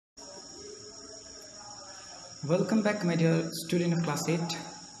Welcome back, my dear student of class 8.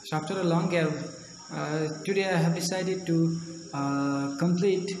 So after a long gap, today I have decided to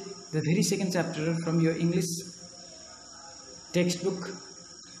complete the very second chapter from your English textbook.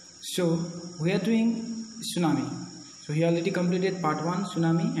 So we are doing Tsunami. So he already completed part 1,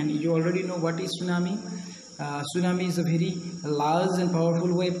 Tsunami, and you already know what is Tsunami. Tsunami is a very large and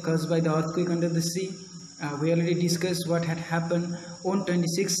powerful wave caused by the earthquake under the sea. We already discussed what had happened on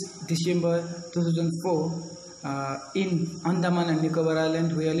 26 December 2004 in Andaman and Nicobar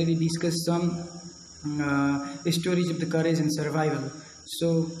Island. We already discussed some stories of the courage and survival.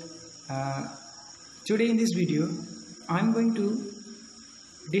 So today in this video I'm going to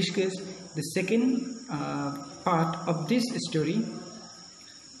discuss the second part of this story.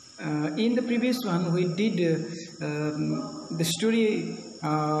 In the previous one we did the story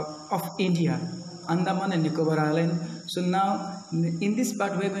of India, Andaman and Nicobar Island. So now in this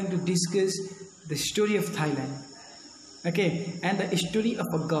part we are going to discuss the story of Thailand. Okay, and the story of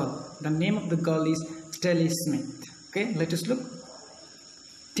a girl. The name of the girl is Telly Smith. Okay, let us look.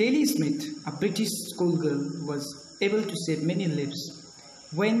 Telly Smith, a British schoolgirl, was able to save many lives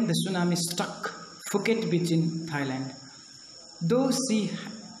when the tsunami struck Phuket beach in Thailand. Though she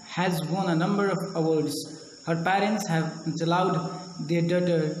has won a number of awards, her parents have allowed their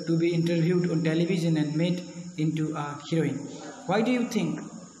daughter to be interviewed on television and made into a heroine. Why do you think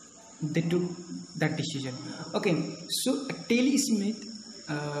they took that decision? Okay, so Telly Smith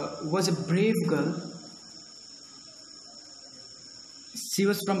was a brave girl. She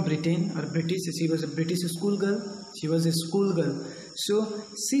was from Britain or British. She was a British schoolgirl. She was a schoolgirl. So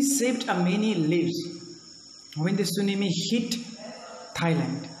she saved many lives when the tsunami hit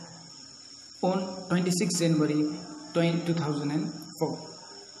Thailand on 26 January 2004.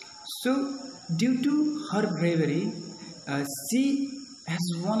 So due to her bravery, she has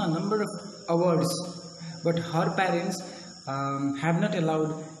won a number of awards, but her parents have not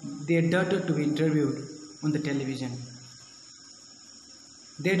allowed their daughter to be interviewed on the television.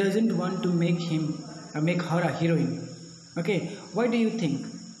 They doesn't want to make her a heroine. Okay, why do you think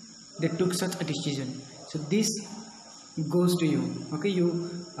they took such a decision? So this goes to you. Okay, you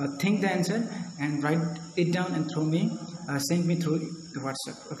think the answer and write it down and send me through the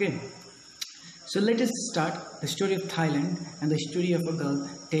WhatsApp. Okay. So let us start the story of Thailand and the story of a girl,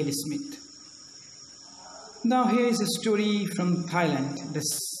 Telly Smith. Now here is a story from Thailand. The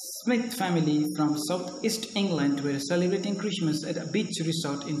Smith family from southeast England were celebrating Christmas at a beach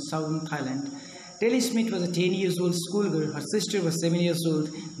resort in southern Thailand. Telly Smith was a 10 years old schoolgirl. Her sister was 7 years old.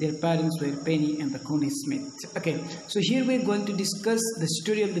 Their parents were Penny and the Connie Smith. Okay, so here we are going to discuss the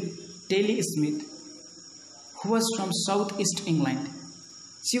story of the Telly Smith, who was from southeast England.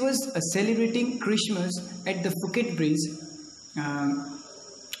 She was celebrating Christmas at the Phuket Bridge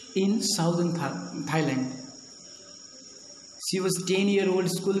in southern Thailand. She was a 10-year-old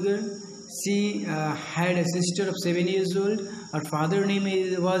schoolgirl. She had a sister of 7 years old. Her father's name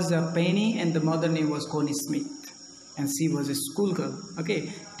was Penny and the mother name was Connie Smith. And she was a schoolgirl.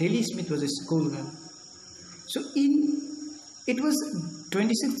 Okay, Telly Smith was a schoolgirl. So it was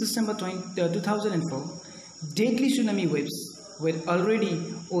 26 December 2004. Deadly tsunami waves were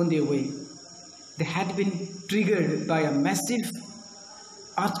already on their way. They had been triggered by a massive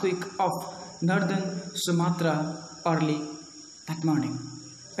earthquake of northern Sumatra early that morning.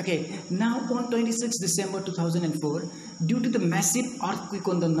 Okay, now on 26 December 2004, due to the massive earthquake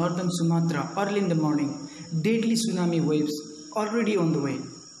on the northern Sumatra early in the morning, deadly tsunami waves already on the way.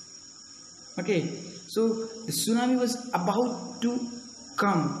 Okay, so the tsunami was about to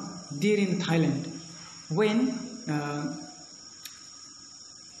come there in Thailand when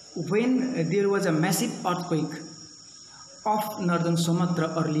there was a massive earthquake of northern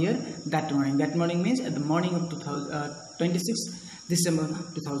Sumatra earlier that morning. That morning means at the morning of 26 December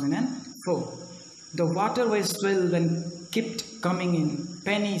 2004. The water was swelled and kept coming in.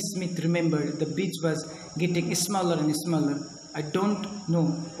 Penny Smith remembered the beach was getting smaller and smaller. I don't know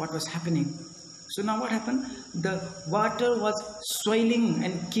what was happening. So now what happened? The water was swelling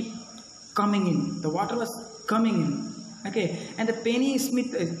and keep coming in. The water was coming in. Okay, and the Penny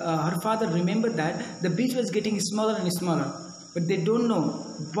Smith, her father remembered that the beach was getting smaller and smaller, but they don't know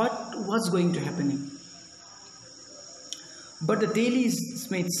what was going to happen. But the Telly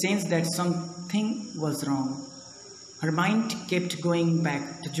Smith sensed that something was wrong. Her mind kept going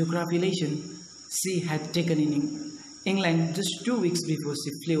back to geography lesson she had taken in England just 2 weeks before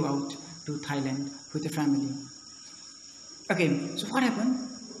she flew out to Thailand with her family. Okay, so what happened?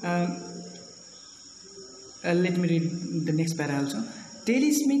 Let me read the next para also.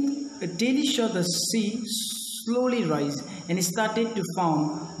 Telly saw the sea slowly rise and started to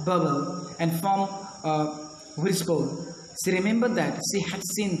form bubble and form whispered. She remembered that she had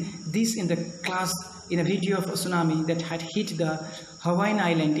seen this in the class in a video of a tsunami that had hit the Hawaiian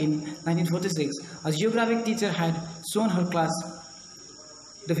island in 1946. A geographic teacher had shown her class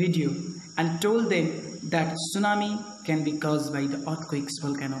the video and told them that tsunami can be caused by the earthquakes,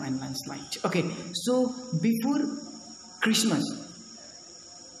 volcano and landslide. Okay, so before Christmas,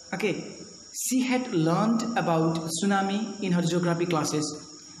 okay, she had learned about tsunami in her geography classes.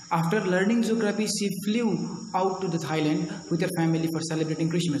 After learning geography, she flew out to the Thailand with her family for celebrating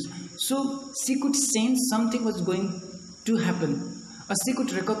Christmas. So she could sense something was going to happen. Or she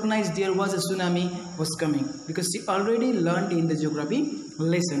could recognize there was a tsunami was coming because she already learned in the geography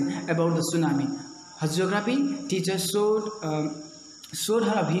lesson about the tsunami. Her geography teacher showed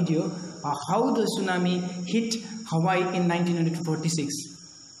her a video of how the tsunami hit Hawaii in 1946.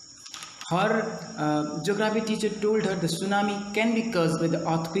 Her geography teacher told her the tsunami can be caused by the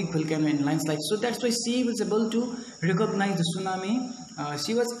earthquake, volcano and landslide. So that's why she was able to recognize the tsunami.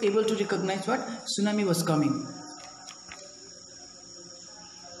 She was able to recognize what tsunami was coming.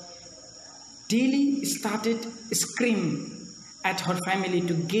 Daily started screaming at her family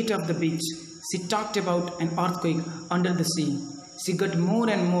to get off the beach. She talked about an earthquake under the sea. She got more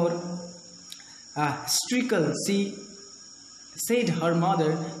and more hysterical. She said her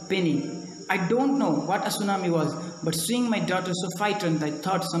mother, Penny, I don't know what a tsunami was, but seeing my daughter so frightened, I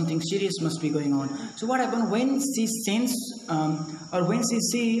thought something serious must be going on. So what happened when she sensed or when she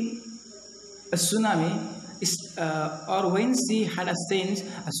see a tsunami, or when she had a sense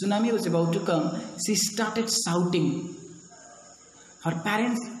a tsunami was about to come, she started shouting. Her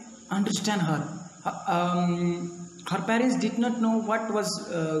parents understand her. Her parents did not know what was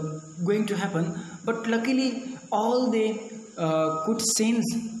going to happen, but luckily all they could sense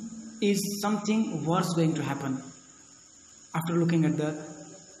is something worse going to happen. After looking at the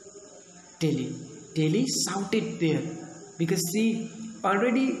Telly shouted there because she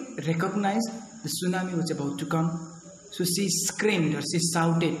already recognized the tsunami was about to come. So she screamed or she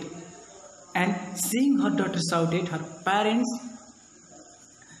shouted, and seeing her daughter shouted, her parents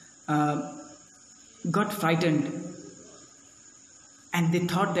got frightened and they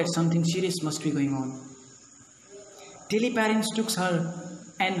thought that something serious must be going on. Telly parents took her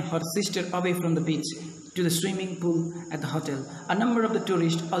and her sister away from the beach to the swimming pool at the hotel. A number of the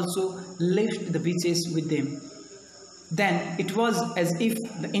tourists also left the beaches with them. Then it was as if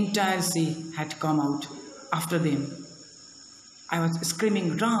the entire sea had come out after them. I was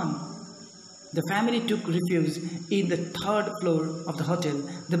screaming, run! The family took refuge in the third floor of the hotel.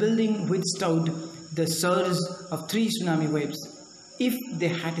 The building withstood the surge of 3 tsunami waves. If they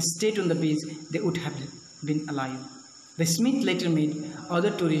had stayed on the beach, they would have been alive. The Smith later made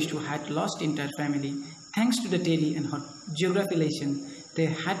other tourists who had lost entire family. Thanks to the Telly and her geography lesson, they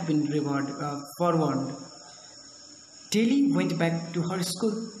had been forewarned. Telly went back to her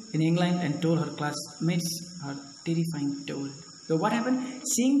school in England and told her classmates her terrifying tale. So what happened?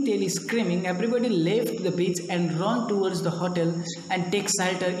 Seeing Telly screaming, everybody left the beach and ran towards the hotel and take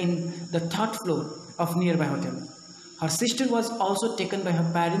shelter in the third floor of nearby hotel. Her sister was also taken by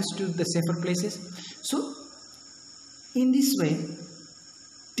her parents to the safer places. So in this way,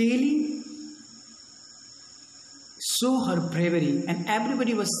 Telly showed her bravery and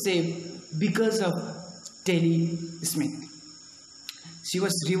everybody was saved because of Telly Smith. She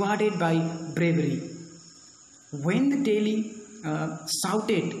was rewarded by bravery. When the Telly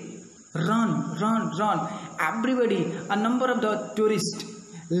shouted, run, run, run, everybody, a number of the tourists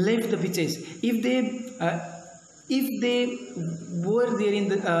left the beaches. If they were there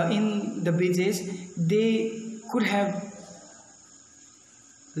in the beaches, they could have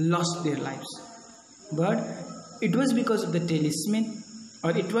lost their lives. But it was because of the Telly Smith,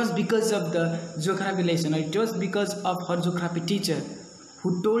 or it was because of the geography lesson, or it was because of her geography teacher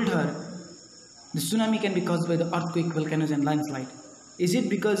who told her the tsunami can be caused by the earthquake, volcanoes and landslide. Is it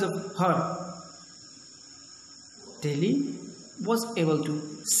because of her? Telly was able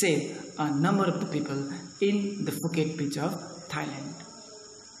to save a number of the people in the Phuket beach of Thailand.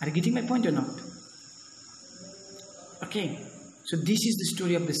 Are you getting my point or not? Okay, so this is the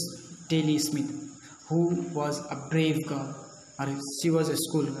story of this Telly Smith, who was a brave girl, or she was a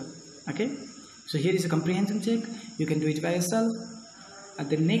schoolgirl. Okay, so here is a comprehension check. You can do it by yourself. And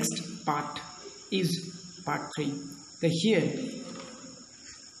the next part is part 3. Here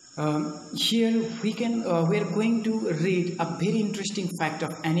we are going to read a very interesting fact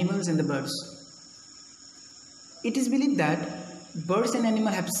of animals and the birds. It is believed that birds and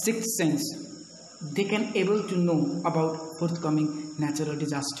animals have 6th sense. They can able to know about forthcoming natural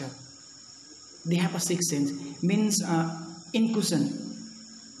disaster. They have a 6th sense, means intuition.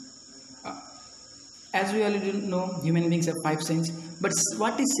 As we already know, human beings have five senses. But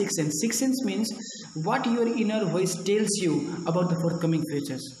what is sixth sense? Sixth sense means what your inner voice tells you about the forthcoming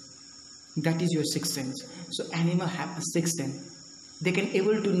futures. That is your sixth sense. So animal have a sixth sense. They can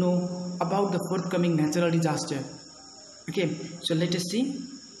able to know about the forthcoming natural disaster. Okay, so let us see.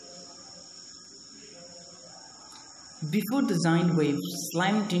 Before the giant waves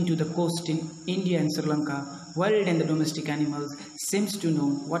slammed into the coast in India and Sri Lanka, wild and the domestic animals seems to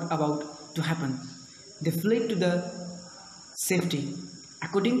know what about to happen. They fled to the safety.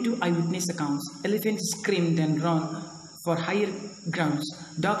 According to eyewitness accounts, elephants screamed and ran for higher grounds.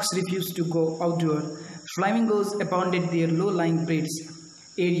 Dogs refused to go outdoor. Flamingos abandoned their low-lying breeds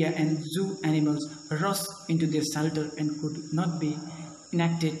area, and zoo animals rushed into their shelter and could not be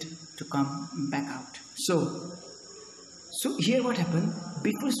enacted to come back out. So here what happened?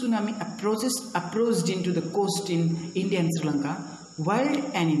 Before tsunami approached into the coast in India and Sri Lanka, wild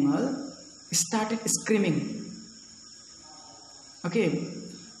animal started screaming. Okay,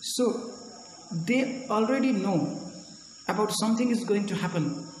 so they already know about something is going to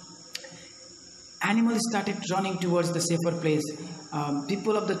happen. Animals started running towards the safer place.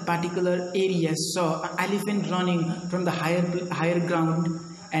 People of that particular area saw an elephant running from the higher ground,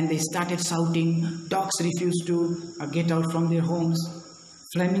 and they started shouting. Dogs refused to get out from their homes.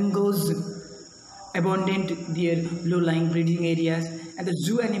 Flamingos abandoned their low-lying breeding areas, and the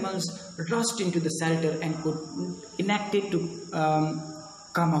zoo animals rushed into the shelter and could enact it to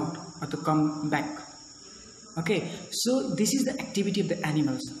come out or to come back. Okay, so this is the activity of the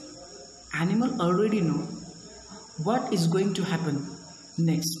animals. Animal already know what is going to happen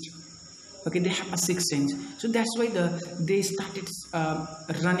next. Okay, they have a sixth sense. So that's why they started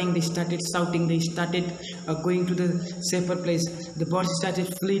running, they started shouting, they started going to the safer place. The birds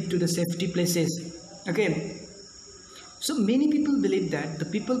started flee to the safety places. Okay, so many people believe that the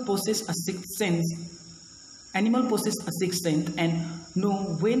people possess a sixth sense. Animal possess a sixth sense and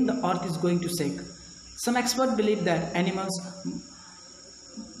know when the earth is going to shake. Some experts believe that animals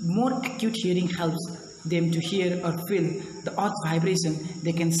more acute hearing helps them to hear or feel the earth's vibration.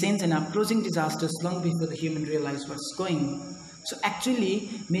 They can sense an approaching disasters long before the human realize what's going on. So actually,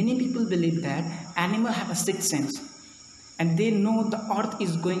 many people believe that animals have a sixth sense, and they know the earth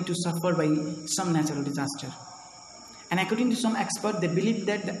is going to suffer by some natural disaster. And according to some experts, they believe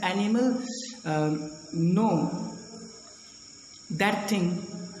that the animal know that thing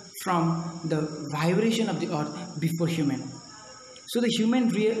from the vibration of the earth before human. So the human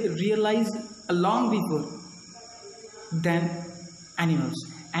realize long before than animals.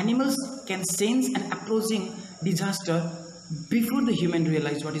 Animals can sense an approaching disaster before the human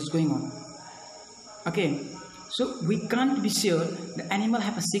realize what is going on. Okay, so we can't be sure the animal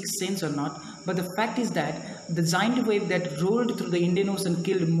have a sixth sense or not, but the fact is that the giant wave that rolled through the Indian Ocean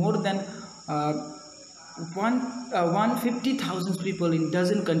killed more than 150,000 people in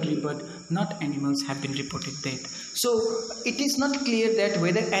dozen countries, but not animals have been reported dead. So it is not clear that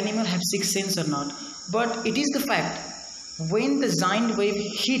whether animals have sixth sense or not, but it is the fact when the giant wave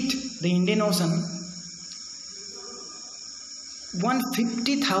hit the Indian Ocean,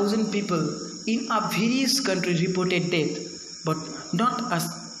 150,000 people in a various countries reported death, but not as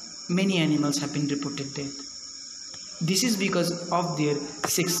many animals have been reported dead. This is because of their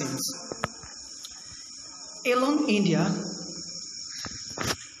sixth sense. Along India,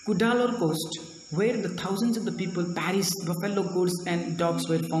 Kudalur coast, where the thousands of the people perished, buffalo, goats and dogs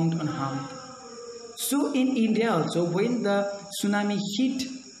were found unharmed. So in India also, when the tsunami hit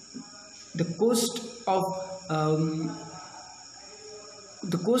the coast of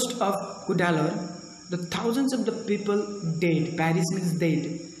Kudalur, the thousands of the people dead, perished means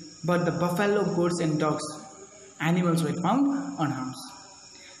dead, but the buffalo, goats and dogs, animals were found unharmed.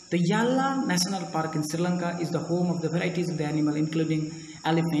 The Yala National Park in Sri Lanka is the home of the varieties of the animal, including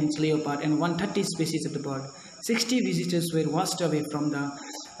elephants, leopard, and 130 species of the bird. 60 visitors were washed away from the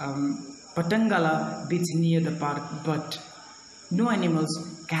Patangala beach near the park, but no animals'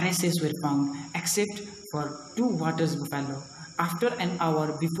 carcasses were found except for 2 water buffalo. After an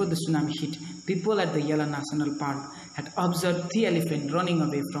hour before the tsunami hit, people at the Yala National Park had observed 3 elephants running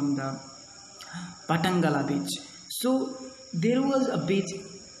away from the Patangala beach. So there was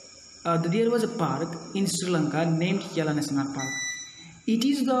a park in Sri Lanka named Yala National Park. It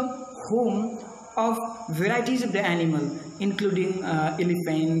is the home of varieties of the animal, including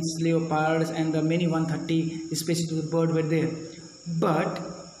elephants, leopards, and the many 130 species of the bird were there. But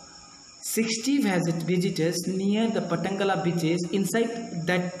 60 visitors near the Patangala beaches inside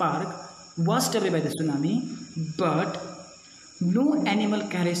that park washed away by the tsunami, but no animal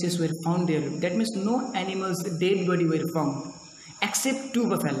carcasses were found there. That means no animal's dead body were found except 2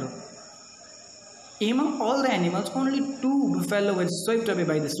 buffalo. Among all the animals, only 2 buffalo were swept away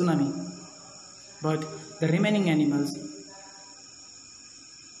by the tsunami, but the remaining animals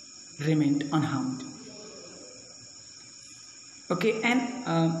remained unharmed. Okay, and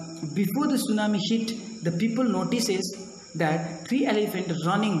before the tsunami hit, the people notices that 3 elephants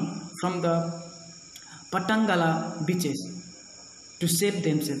running from the Patangala beaches to save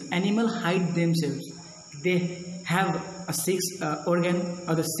themselves. Animals hide themselves. They have a 6th organ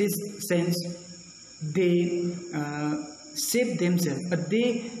or the 6th sense. They save themselves. But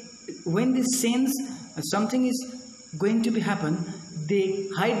when they sense something is going to be happen, they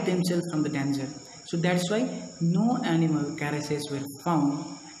hide themselves from the danger. So that's why no animal carcasses were found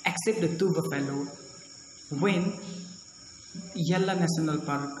except the 2 buffalo when Yella National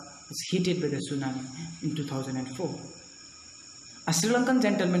Park was hit by the tsunami in 2004. A Sri Lankan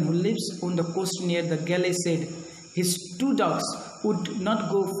gentleman who lives on the coast near the Galley said his 2 dogs would not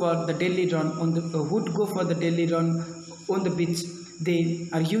go for the daily run on the beach. They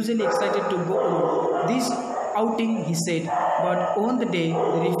are usually excited to go on this outing, he said, but on the day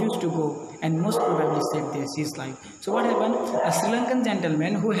they refused to go and most probably saved their sea's life. So what happened? A Sri Lankan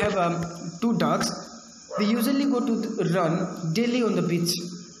gentleman who have 2 dogs, they usually go to run daily on the beach.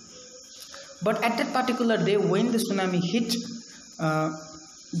 But at that particular day when the tsunami hit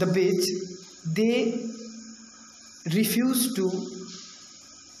the beach, they refused to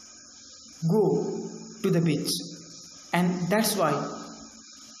go to the beach, and that's why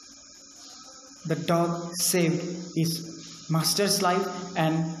the dog saved his master's life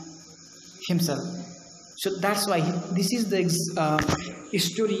and himself. So that's why this is the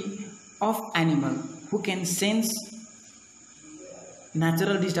story of animal who can sense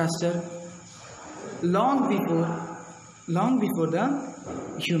natural disaster long before the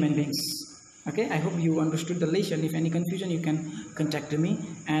human beings. Okay, I hope you understood the lesson. If any confusion, you can contact me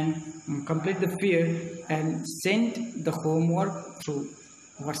and complete the fear and send the homework through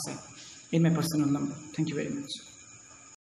WhatsApp in my personal number. Thank you very much.